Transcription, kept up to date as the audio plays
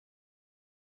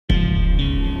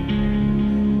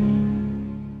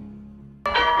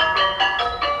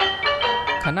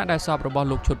ណៈដែលសពរបស់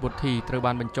លោកឈុតវុធីត្រូវ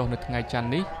បានបញ្ចុះនៅថ្ងៃច័ន្ទ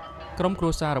នេះក្រុមគ្រួ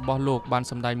សាររបស់លោកបាន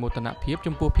សម្ដែងមោទនភាព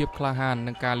ចំពោះភាពក្លាហាន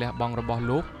និងការលះបង់របស់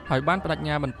លោកហើយបានបដិញ្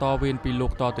ញាបន្តវេនពីលោ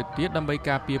កតទៅទៀតដើម្បី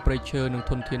ការពារព្រៃឈើនិង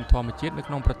ធនធានធម្មជាតិនៅ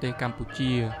ក្នុងប្រទេសកម្ពុ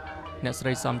ជាអ្នកស្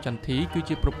រីសំចន្ទធីគឺ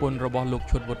ជាប្រពន្ធរបស់លោក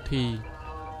ឈុតវុធី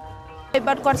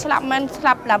បាត់គាត់ស្លាប់មិនស្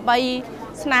លាប់ដើម្បី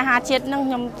ស្នេហាជាតិនឹង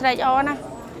ខ្ញុំត្រេកអរណា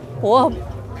ព្រោះ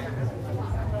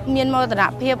មានមោទន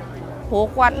ភាពព្រោះ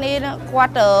គាត់នេះគា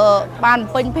ត់បាន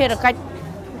ពេញភារកិច្ច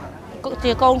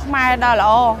ជាកូនខ្មែរដ៏ល្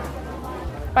អ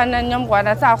ប៉ុន្តែខ្ញុំគាត់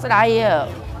ថាសោកស្ដាយ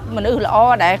មនុស្សល្អ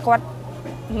ដែលគាត់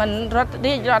មិនរ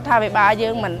ដ្ឋាភិបាលយើ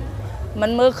ងមិ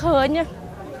នមើលឃើញ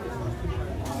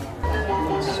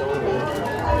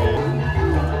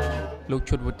លោក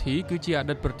ឈុតវុធីគឺជាអ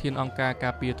តីតប្រធានអង្គការកា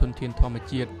រពារធនធានធម្ម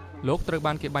ជាតិលោកត្រូវ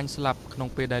បានគេបាញ់ស្លាប់ក្នុង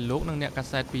ពេលដែលលោកនិងអ្នកកា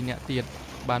សែត2នាក់ទៀត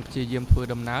បានព្យាយាមធ្វើ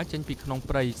ដំណើរចេញពីក្នុង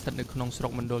ព្រៃស្ថិតនៅក្នុងស្រុ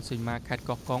កមណ្ឌលសីមាខេត្ត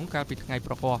កោះកុងកាលពីថ្ងៃ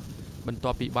ប្រហ័សបន្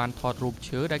ទាប់ពីបានថតរូប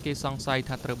ឈើដែលគេសង្ស័យ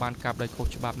ថាត្រូវបានកាប់ដោយខុស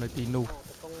ច្បាប់នៅទីនោះ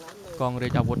កងរា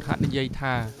ជអាវុធហត្ថនិយាយ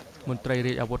ថាមន្ត្រី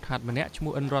រាជអាវុធហត្ថម្នាក់ឈ្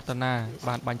មោះអិនរតនា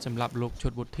បានបាញ់សម្លាប់លោកឈុ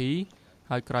តវុធី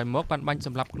ហើយក្រោយមកបានបាញ់ស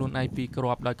ម្លាប់ខ្លួនឯង2គ្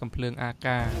រាប់ដោយកាំភ្លើងអា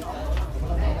កា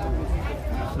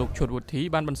លោកឈុតវុធី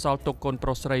បានបន្សល់ទុកកូនប្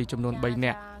រុសស្រីចំនួន3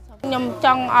នាក់ខ្ញុំច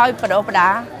ង់ឲ្យបដិបដា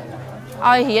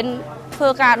ឲ្យរៀនធ្វើ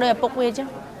ការដោយឪពុកវាចឹង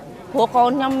ព្រោះកូ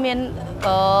នខ្ញុំមាន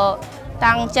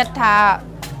តាំងចិត្តថា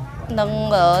នឹង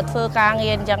ធ្វើការងា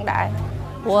រអញ្ចឹងដែរ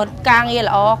ព្រោះការងារ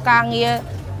ល្អការងារ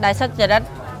ដែលសុចរិត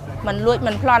មិនលួច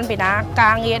មិនប្លន់ពីណា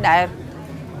ការងារដែល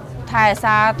ថែរក្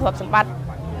សាទ្រព្យសម្បត្តិ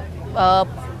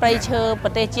ព្រៃឈើប្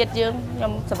រទេសជាតិយើងខ្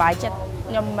ញុំសប្បាយចិត្ត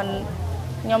ខ្ញុំនឹ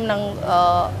ង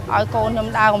ឲ្យកូនខ្ញុំ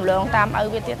ដើរកំឡងតាមឪ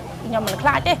វាទៀតខ្ញុំមិនខ្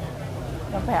លាចទេ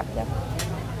ខ្ញុំប្រាប់ចឹង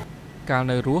កាល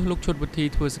នៅរស់លោកឈុតវុធី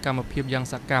ធ្វើសកម្មភាពយ៉ាង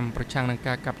សកម្មប្រឆាំងនឹង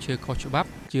ការកាប់ឈើខុសច្បាប់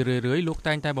ជារឿយៗលោក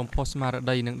តែងតែបំផុសស្មារ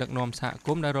តីនិងដឹកនាំសហគ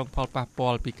មន៍ដែលរងផលប៉ះពា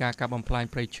ល់ពីការកាប់បំផ្លាញ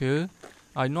ព្រៃឈើ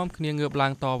ឲ្យនាំគ្នាងើបឡើ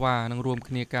ងតវ៉ានិងរួម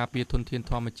គ្នាការពារធនធាន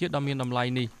ធម្មជាតិដ៏មានតម្លៃ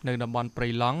នេះនៅតំបន់ព្រៃ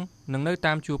ឡង់និងនៅ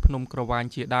តាមជួរភ្នំក្រវាញ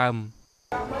ជាដើម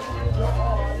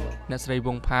អ្នកស្រីវ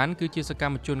ងផានគឺជាសក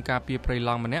ម្មជនការពារព្រៃឡ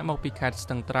ង់ម្នាក់មកពីខេត្តស្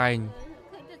ទឹងត្រែង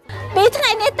ពីថ្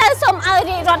ងៃនេះទៅសូមឲ្យ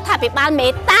រាជរដ្ឋាភិបាលមេ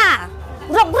ត្តា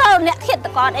រុករកអ្នកឃាត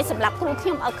ករអីសម្រាប់គ្រូខ្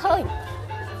ញុំឲ្យឃើញ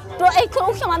ព្រោះអីគ្រូ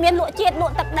ខ្ញុំអត់មានលក់ជាតិល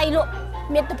ក់ទឹកដីលក់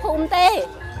មាតុភូមិទេ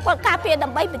គាត់ការពារដើ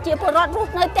ម្បីប្រជាពលរដ្ឋរ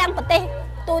ស់នៅទាំងប្រទេស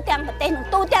ទូទាំងប្រទេសនិង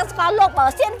ទូទាំងសកលលោកបើ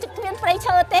សៀនគ្មានព្រៃ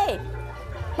ឈើទេ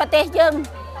ប្រទេសយើង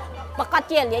ប្រកាស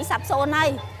ជាលាយសាប់សូន្យហើយ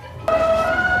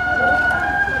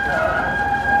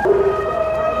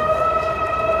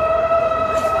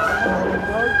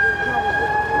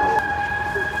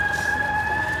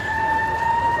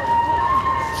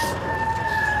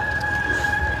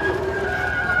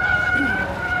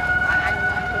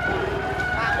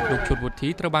លោកឈុតវុធី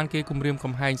ត្រូវបានគេគំរាម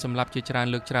កំហែងសម្លាប់ជាច្រើន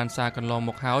លើកច្រើនសារកន្លង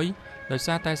មកហើយដោយ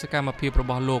សារតែសកម្មភាពរ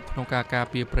បស់លោកក្នុងការការ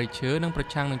ពារព្រៃឈើនិងប្រ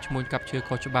ឆាំងនឹងឈ្មួញកាប់ឈើ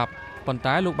ខុសច្បាប់ប៉ុន្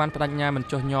តែលោកបានបដិញ្ញាមិន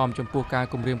ចុះញ៉មចំពោះការ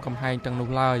គំរាមកំហែងទាំងនោះ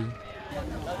ឡើយ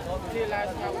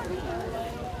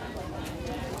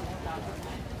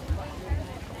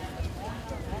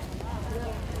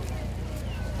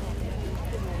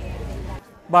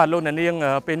បាទលោកអ្នកនាង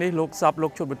ពេលនេះលោកសពលោ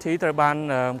កឈុតវុធីត្រូវបាន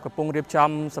កំពុងរៀបចំ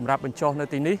សម្រាប់បញ្ចុះនៅ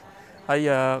ទីនេះហើយ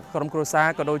ក្រុមគ្រួសារ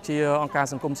ក៏ដូចជាអង្គការ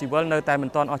សង្គមស៊ីវិលនៅតែមិន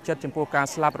ទាន់អស់ចិត្តចំពោះការ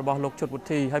ស្លាប់របស់លោកឈុតវុ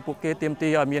ធីហើយពួកគេទាមទា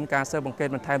រឲ្យមានការស៊ើបអង្កេត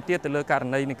បន្ថែមទៀតទៅលើករ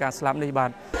ណីនៃការស្លាប់នេះបា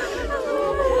ទ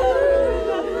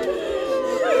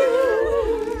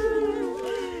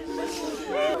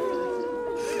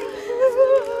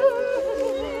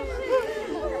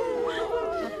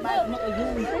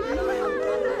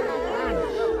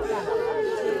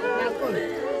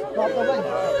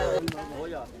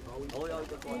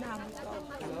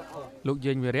លោក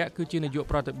យេងវីរៈគឺជានាយក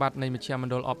ប្រតិបត្តិនៃមជ្ឈម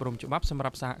ណ្ឌលអប់រំច្បាប់សម្រា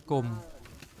ប់សហគមន៍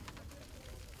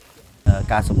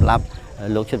ការសម្លាប់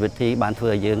លោកឈុតវុធីបានធ្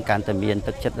វើឲ្យយើងកាន់តែមាន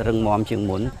ទឹកចិត្តរឹងមាំជាង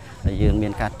មុនយើងមា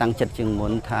នការតាំងចិត្តជាងមុ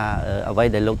នថាអ្វី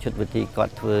ដែលលោកឈុតវុធីគា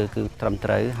ត់ធ្វើគឺត្រឹមត្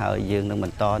រូវហើយយើងនឹងប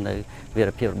ន្តនៅវី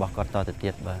រភាពរបស់គាត់តទៅទៀ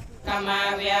តបាទ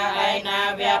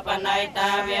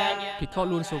ភិក្ខុ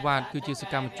លួនសូវ៉ាតគឺជាស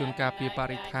កម្មជនការពារប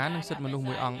រិស្ថាននិងសិទ្ធិមនុស្ស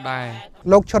មួយអង្គដែរ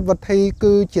លោកឈុតវុធី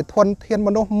គឺជាធនធានម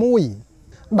នុស្សមួយ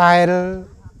ដែល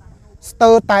ស្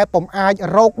ទើរតែពុំអាច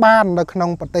រកបាននៅក្នុង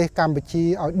ប្រទេសកម្ពុជា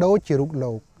ឲ្យដូចជារូប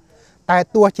លោកតែ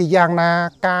ទោះជាយ៉ាងណា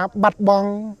ការបាត់បង់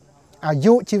អា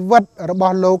យុជីវិតរប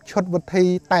ស់លោកឈុតវុធី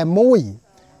តែមួយ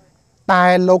តែ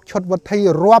លោកឈុតវុធី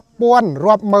រាប់ពាន់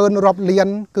រាប់ម៉ឺនរាប់លាន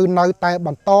គឺនៅតែប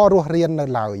ន្តរស់រាននៅ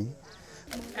ឡើយ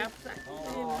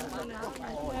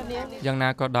យ៉ាងណា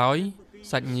ក៏ដោយ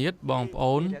សាច់ញាតិបងប្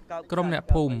អូនក្រុមអ្នក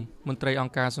ភូមិមន្ត្រីអ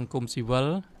ង្គការសង្គមស៊ីវិល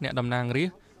អ្នកតំណាងរា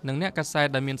ស្ត្រនិងអ្នកកាសែត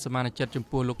ដែលមានសមានចិត្តចំ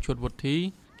ពោះលោកឈុតវុធី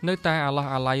នៅតែអាឡោះ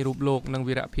អាល័យរូបលោកនិង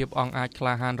វីរភាពអង្គអាចក្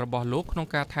លាហានរបស់លោកក្នុង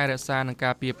ការថែរក្សានិង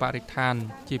ការពារបរិស្ថាន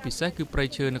ជាពិសេសគឺព្រៃ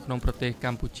ឈើនៅក្នុងប្រទេសក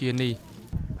ម្ពុជានេះ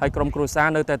ហើយក្រុមគ្រួសារ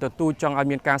នៅតែទទូចចង់ឲ្យ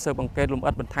មានការស៊ើបអង្កេតលម្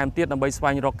អិតបន្ថែមទៀតដើម្បីស្វែ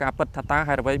ងរកការពិតថាតើ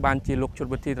ហេតុអ្វីបានជាលោក Chut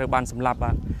Wutty ត្រូវបានសម្លាប់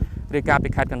បាទរាយការណ៍ពី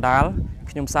ខេត្តកណ្ដាល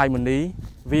ខ្ញុំសាយមុនី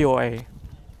VOA